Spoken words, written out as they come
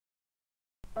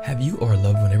Have you or a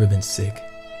loved one ever been sick,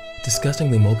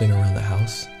 disgustingly moping around the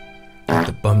house, like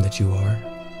the bum that you are?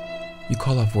 You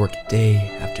call off work day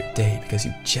after day because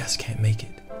you just can't make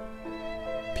it.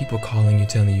 People calling you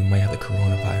telling you might have the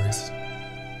coronavirus,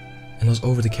 and those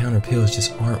over-the-counter pills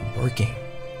just aren't working.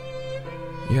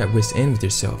 You're at wit's end with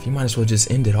yourself. You might as well just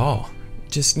end it all.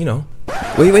 Just,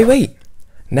 Wait.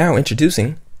 Now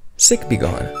introducing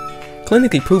SikBeGone.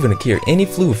 Clinically proven to cure any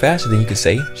flu faster than you could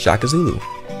say Shaka Zulu.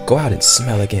 Go out and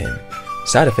smell again.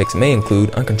 Side effects may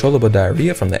include uncontrollable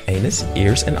diarrhea from the anus,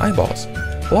 ears, and eyeballs.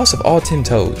 Loss of all 10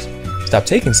 toes. Stop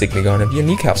taking SikBeGone if your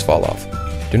kneecaps fall off.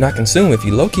 Do not consume if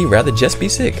you low-key rather just be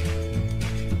sick.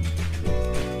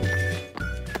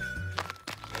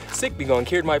 SikBeGone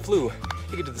cured my flu.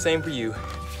 It could do the same for you.